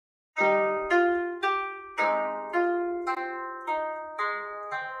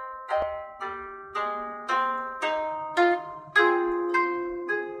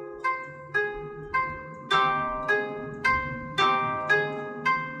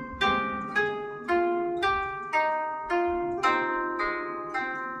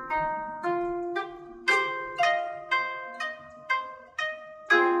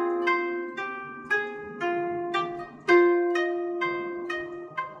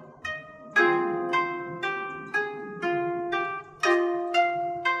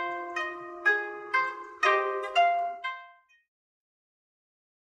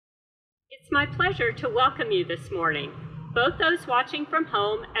my pleasure to welcome you this morning, both those watching from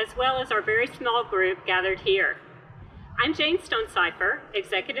home as well as our very small group gathered here. I'm Jane Stonecipher,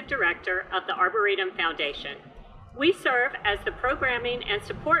 Executive Director of the Arboretum Foundation. We serve as the programming and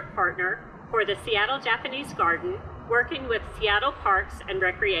support partner for the Seattle Japanese Garden, working with Seattle Parks and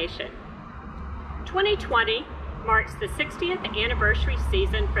Recreation. 2020 marks the 60th anniversary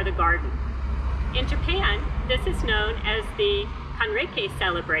season for the garden. In Japan, this is known as the Kanreki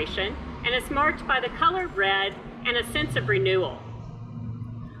celebration and is marked by the color red and a sense of renewal.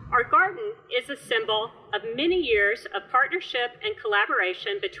 Our garden is a symbol of many years of partnership and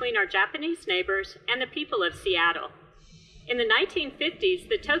collaboration between our Japanese neighbors and the people of Seattle. In the 1950s,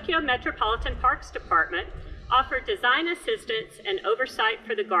 the Tokyo Metropolitan Parks Department offered design assistance and oversight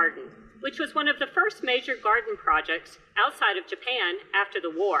for the garden, which was one of the first major garden projects outside of Japan after the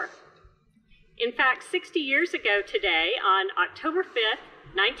war. In fact, 60 years ago today, on October 5th,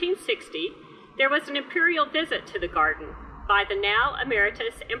 1960, there was an imperial visit to the garden by the now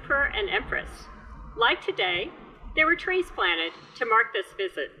emeritus Emperor and Empress. Like today, there were trees planted to mark this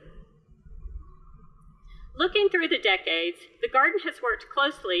visit. Looking through the decades, the garden has worked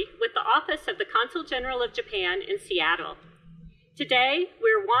closely with the Office of the Consul General of Japan in Seattle. Today,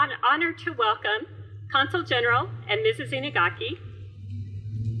 we're honored to welcome Consul General and Mrs. Inagaki,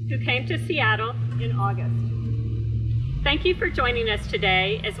 who came to Seattle in August. Thank you for joining us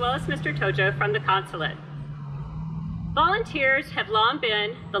today, as well as Mr. Tojo from the consulate. Volunteers have long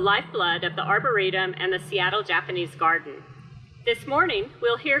been the lifeblood of the Arboretum and the Seattle Japanese Garden. This morning,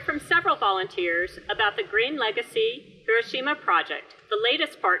 we'll hear from several volunteers about the Green Legacy Hiroshima project, the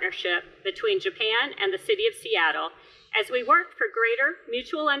latest partnership between Japan and the city of Seattle, as we work for greater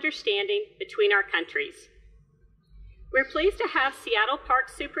mutual understanding between our countries. We're pleased to have Seattle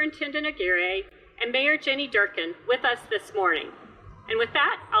Parks Superintendent Aguirre and Mayor Jenny Durkin with us this morning. And with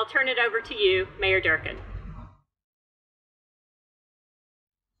that, I'll turn it over to you, Mayor Durkin.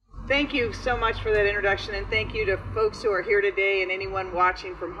 Thank you so much for that introduction, and thank you to folks who are here today and anyone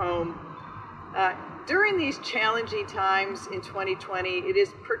watching from home. During these challenging times in 2020, it is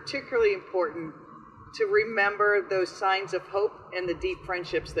particularly important to remember those signs of hope and the deep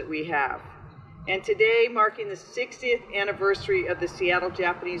friendships that we have. And today, marking the 60th anniversary of the Seattle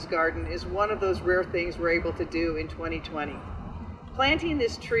Japanese Garden, is one of those rare things we're able to do in 2020. Planting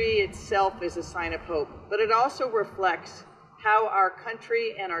this tree itself is a sign of hope, but it also reflects how our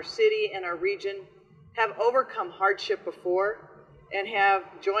country and our city and our region have overcome hardship before and have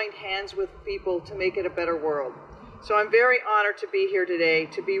joined hands with people to make it a better world. So I'm very honored to be here today,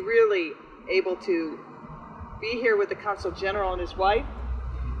 to be really able to be here with the Consul General and his wife,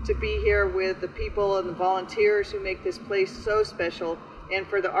 to be here with the people and the volunteers who make this place so special, and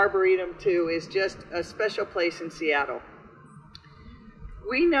for the Arboretum too is just a special place in Seattle.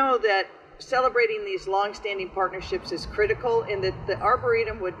 We know that celebrating these long-standing partnerships is critical, and that the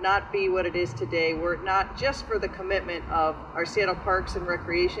Arboretum would not be what it is today were it not just for the commitment of our Seattle Parks and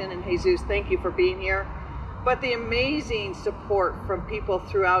Recreation, and Jesus, thank you for being here, but the amazing support from people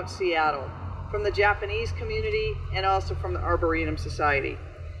throughout Seattle, from the Japanese community and also from the Arboretum Society.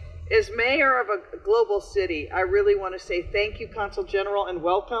 As mayor of a global city, I really want to say thank you, Consul General, and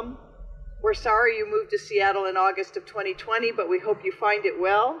welcome. We're sorry you moved to Seattle in August of 2020, but we hope you find it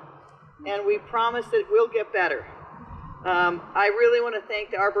well, and we promise that it will get better. I really want to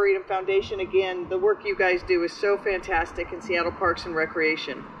thank the Arboretum Foundation again. The work you guys do is so fantastic in Seattle Parks and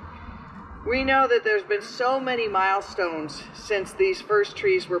Recreation. We know that there's been so many milestones since these first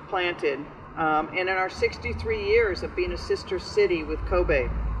trees were planted, and in our 63 years of being a sister city with Kobe.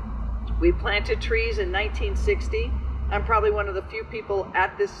 We planted trees in 1960. I'm probably one of the few people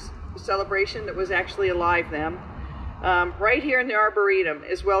at this celebration that was actually alive then. Right here in the Arboretum,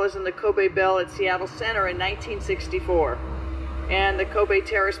 as well as in the Kobe Bell at Seattle Center in 1964, and the Kobe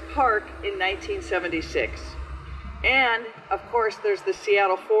Terrace Park in 1976. And, of course, there's the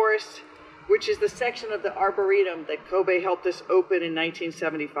Seattle Forest, which is the section of the Arboretum that Kobe helped us open in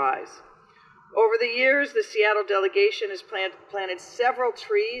 1975. Over the years, the Seattle delegation has planted several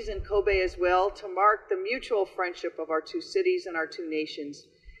trees in Kobe as well to mark the mutual friendship of our two cities and our two nations,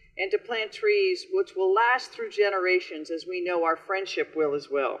 and to plant trees which will last through generations, as we know our friendship will as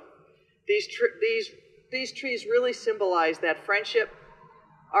well. These trees really symbolize that friendship,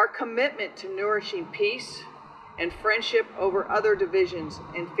 our commitment to nourishing peace and friendship over other divisions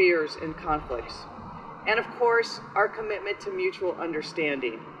and fears and conflicts, and of course, our commitment to mutual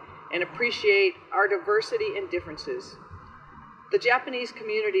understanding and appreciate our diversity and differences. The Japanese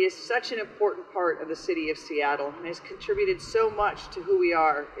community is such an important part of the city of Seattle and has contributed so much to who we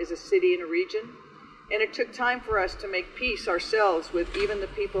are as a city and a region, And it took time for us to make peace ourselves with even the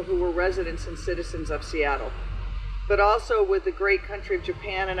people who were residents and citizens of Seattle, but also with the great country of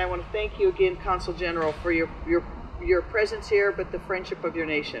Japan. And I want to thank you again, Consul General, for your presence here, but the friendship of your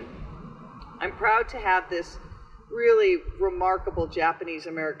nation. I'm proud to have this really remarkable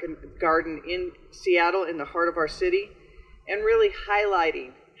Japanese-American garden in Seattle, in the heart of our city, and really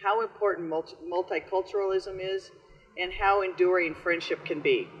highlighting how important multiculturalism is and how enduring friendship can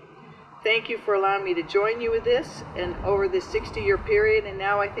be. Thank you for allowing me to join you with this and over this 60-year period, and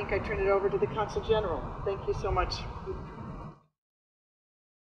now I think I turn it over to the Consul General. Thank you so much.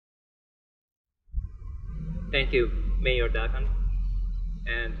 Thank you, Mayor Duncan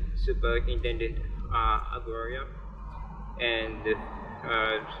and Superintendent Aguirre and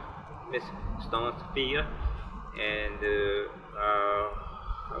Ms. Stonefield and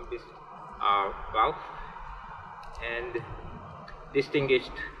Ms. Ralph and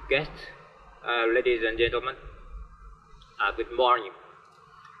distinguished guests, ladies and gentlemen, good morning.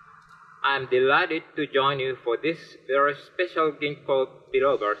 I'm delighted to join you for this very special Ginkgo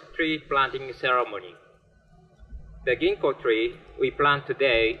biloba tree planting ceremony. The Ginkgo tree we plant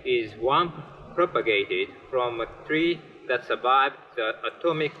today is one propagated from a tree that survived the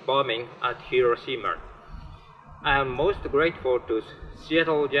atomic bombing at Hiroshima. I am most grateful to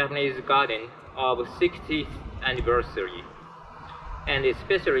Seattle Japanese Garden of 60th anniversary, and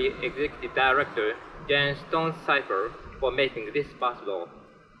especially Executive Director Jane Stone-Cipher for making this possible.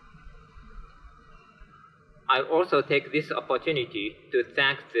 I also take this opportunity to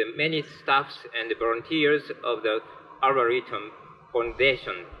thank the many staffs and volunteers of the Arboretum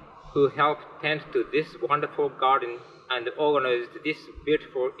Foundation who helped tend to this wonderful garden and organized this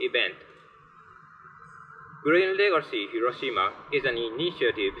beautiful event. Green Legacy Hiroshima is an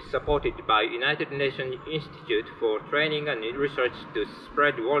initiative supported by United Nations Institute for Training and Research to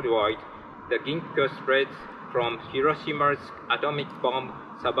spread worldwide the Ginkgo spreads from Hiroshima's atomic bomb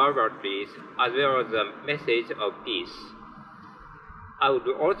survivors, as well as a message of peace. I would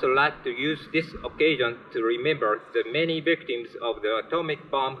also like to use this occasion to remember the many victims of the atomic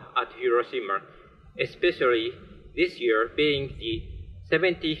bomb at Hiroshima, especially this year being the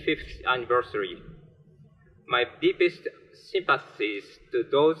 75th anniversary. My deepest sympathies to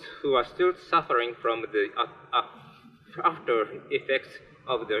those who are still suffering from the after effects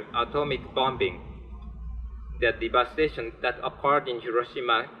of the atomic bombing. The devastation that occurred in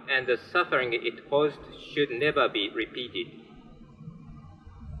Hiroshima and the suffering it caused should never be repeated.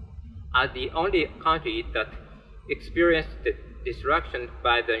 As the only country that experienced the destruction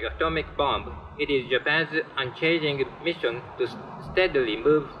by the atomic bomb, it is Japan's unchanging mission to steadily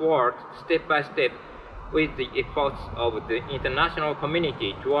move forward step by step with the efforts of the international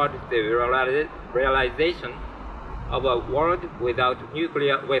community toward the realization of a world without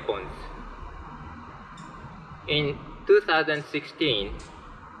nuclear weapons. In 2016,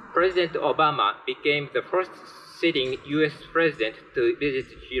 President Obama became the first sitting U.S. president to visit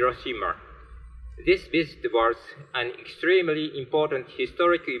Hiroshima. This visit was an extremely important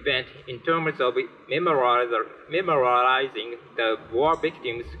historic event in terms of memorializing the war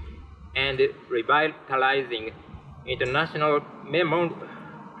victims and revitalizing international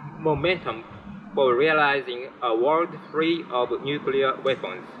momentum for realizing a world free of nuclear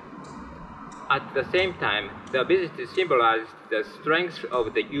weapons. At the same time, the visit symbolized the strength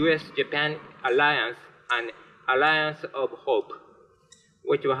of the U.S.-Japan alliance and alliance of hope,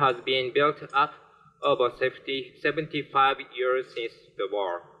 which has been built up over 75 years since the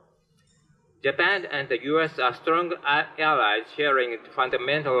war. Japan and the U.S. are strong allies sharing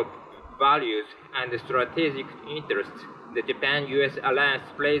fundamental values and strategic interests. The Japan-U.S. alliance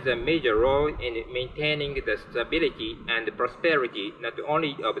plays a major role in maintaining the stability and prosperity not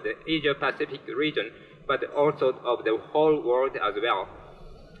only of the Asia-Pacific region, but also of the whole world as well.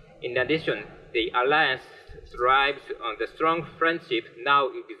 In addition, the alliance thrives on the strong friendship now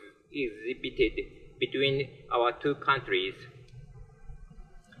exhibited between our two countries.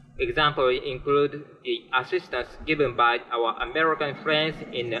 Examples include the assistance given by our American friends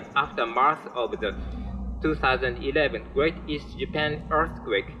in the aftermath of the 2011 Great East Japan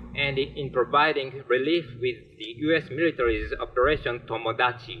earthquake and in providing relief with the U.S. military's Operation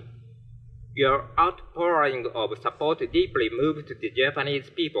Tomodachi. Your outpouring of support deeply moved the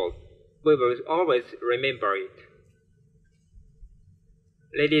Japanese people. We will always remember it.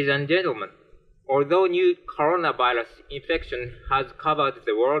 Ladies and gentlemen, although new coronavirus infection has covered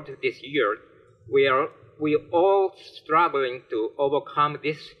the world this year, we are all struggling to overcome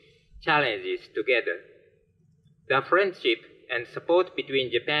these challenges together. The friendship and support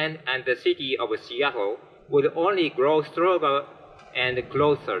between Japan and the city of Seattle would only grow stronger and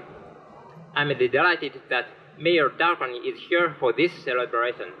closer. I'm delighted that Mayor Darkani is here for this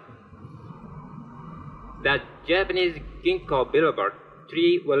celebration. The Japanese Ginkgo biloba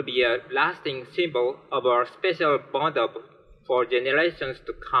tree will be a lasting symbol of our special bond for generations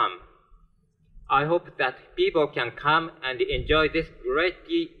to come. I hope that people can come and enjoy this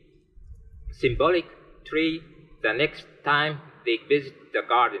greatly symbolic tree the next time they visit the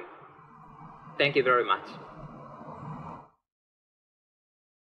garden. Thank you very much.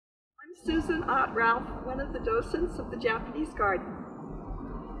 I'm Susan Ott-Ralph, one of the docents of the Japanese garden.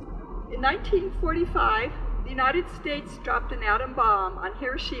 In 1945, the United States dropped an atom bomb on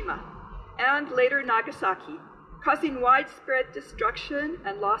Hiroshima and later Nagasaki, causing widespread destruction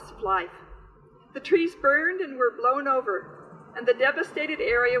and loss of life. The trees burned and were blown over, and the devastated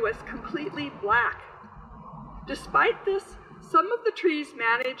area was completely black. Despite this, some of the trees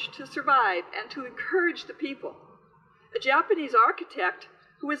managed to survive and to encourage the people. A Japanese architect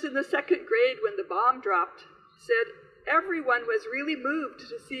who was in the second grade when the bomb dropped said everyone was really moved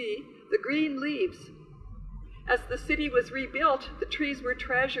to see the green leaves. As the city was rebuilt, the trees were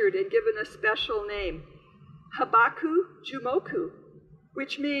treasured and given a special name, Habaku Jumoku,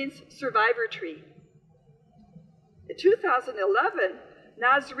 which means survivor tree. In 2011,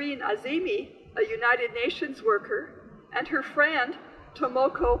 Nazreen Azimi, a United Nations worker, and her friend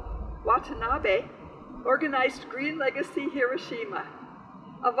Tomoko Watanabe organized Green Legacy Hiroshima,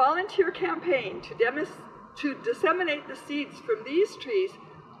 a volunteer campaign to disseminate the seeds from these trees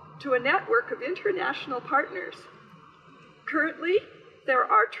to a network of international partners. Currently, there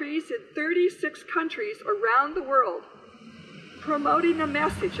are trees in 36 countries around the world, promoting a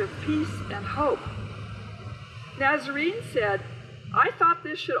message of peace and hope. Nazarene said, "I thought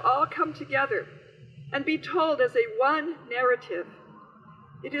this should all come together and be told as a one narrative.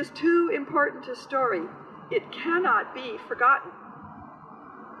 It is too important a story. It cannot be forgotten."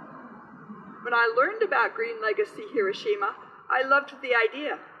 When I learned about Green Legacy Hiroshima, I loved the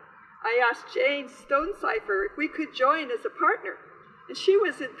idea. I asked Jane Stonecipher if we could join as a partner, and she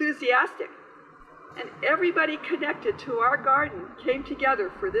was enthusiastic. And everybody connected to our garden came together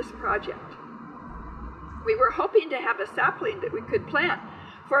for this project. We were hoping to have a sapling that we could plant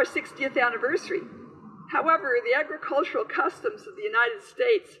for our 60th anniversary. However, the agricultural customs of the United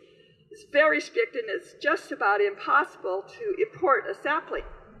States is very strict, and it's just about impossible to import a sapling.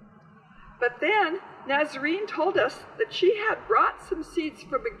 But then Nazarene told us that she had brought some seeds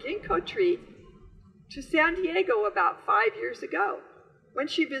from a ginkgo tree to San Diego about 5 years ago when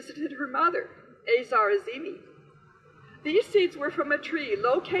she visited her mother, Azar Azimi. These seeds were from a tree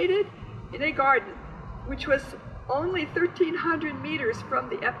located in a garden which was only 1,300 meters from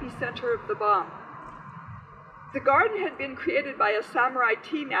the epicenter of the bomb. The garden had been created by a samurai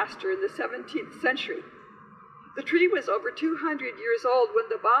tea master in the 17th century. The tree was over 200 years old when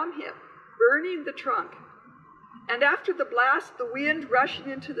the bomb hit, burning the trunk. And after the blast, the wind rushing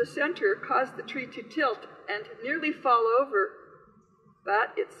into the center caused the tree to tilt and nearly fall over,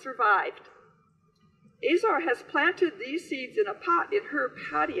 but it survived. Azar has planted these seeds in a pot in her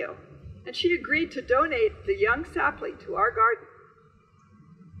patio, and she agreed to donate the young sapling to our garden.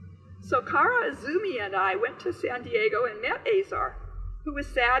 So Kara Azumi and I went to San Diego and met Azar, who was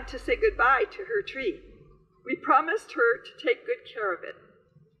sad to say goodbye to her tree. We promised her to take good care of it.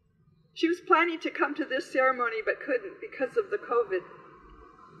 She was planning to come to this ceremony but couldn't because of the COVID.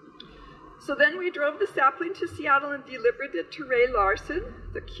 So then we drove the sapling to Seattle and delivered it to Ray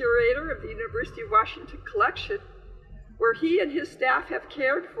Larson, the curator of the University of Washington collection, where he and his staff have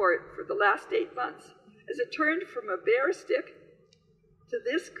cared for it for the last 8 months, as it turned from a bare stick to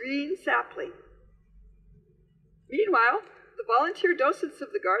this green sapling. Meanwhile, the volunteer docents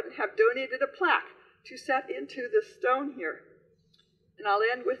of the garden have donated a plaque to set into the stone here. And I'll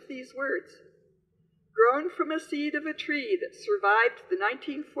end with these words. Grown from a seed of a tree that survived the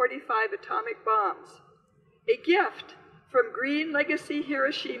 1945 atomic bombs, a gift from Green Legacy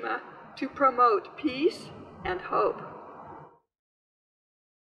Hiroshima to promote peace and hope.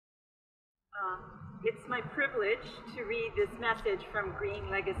 It's my privilege to read this message from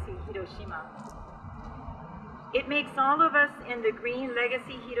Green Legacy Hiroshima. It makes all of us in the Green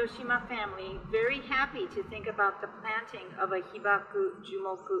Legacy Hiroshima family very happy to think about the planting of a Hibaku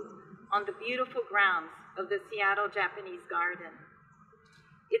Jumoku on the beautiful grounds of the Seattle Japanese Garden.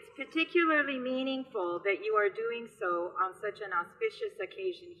 It's particularly meaningful that you are doing so on such an auspicious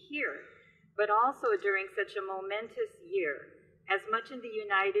occasion here, but also during such a momentous year, as much in the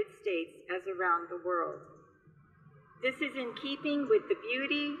United States as around the world. This is in keeping with the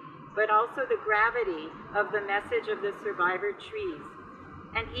beauty, but also the gravity of the message of the survivor trees,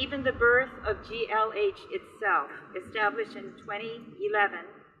 and even the birth of GLH itself, established in 2011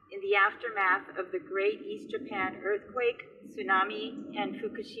 in the aftermath of the Great East Japan earthquake, tsunami, and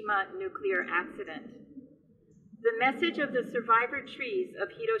Fukushima nuclear accident. The message of the survivor trees of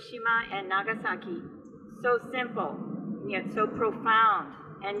Hiroshima and Nagasaki, so simple, yet so profound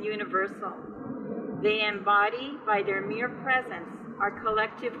and universal. They embody, by their mere presence, our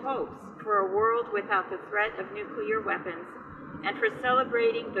collective hopes for a world without the threat of nuclear weapons and for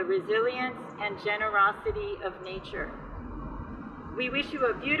celebrating the resilience and generosity of nature. We wish you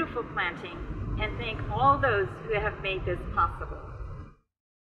a beautiful planting and thank all those who have made this possible.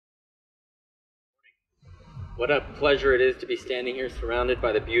 What a pleasure it is to be standing here surrounded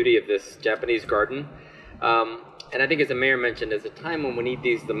by the beauty of this Japanese garden. And I think, as the mayor mentioned, as a time when we need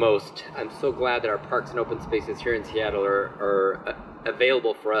these the most, I'm so glad that our parks and open spaces here in Seattle are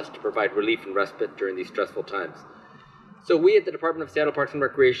available for us to provide relief and respite during these stressful times. So we at the Department of Seattle Parks and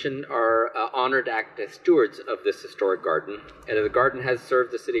Recreation are honored to act as stewards of this historic garden. And the garden has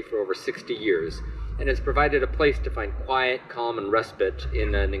served the city for over 60 years and has provided a place to find quiet, calm, and respite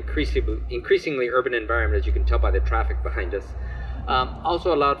in an increasingly urban environment, as you can tell by the traffic behind us.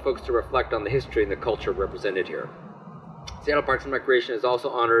 Also allowed folks to reflect on the history and the culture represented here. Seattle Parks and Recreation is also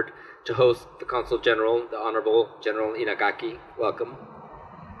honored to host the Consul General, the Honorable General Inagaki. Welcome.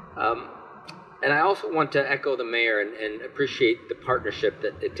 And I also want to echo the mayor and appreciate the partnership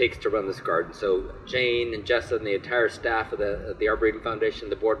that it takes to run this garden. So Jane and Jessa and the entire staff of the Arboretum Foundation,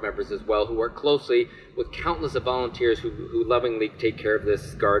 the board members as well, who work closely with countless of volunteers who lovingly take care of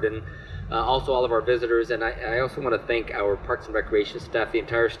this garden. Also all of our visitors, and I also want to thank our Parks and Recreation staff, the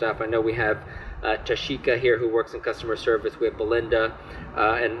entire staff. I know we have Tashika here who works in customer service. We have Belinda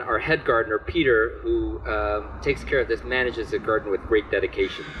and our head gardener, Peter, who takes care of this, manages the garden with great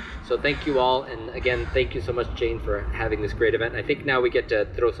dedication. So thank you all, and again, thank you so much, Jane, for having this great event. I think now we get to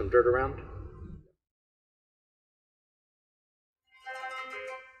throw some dirt around.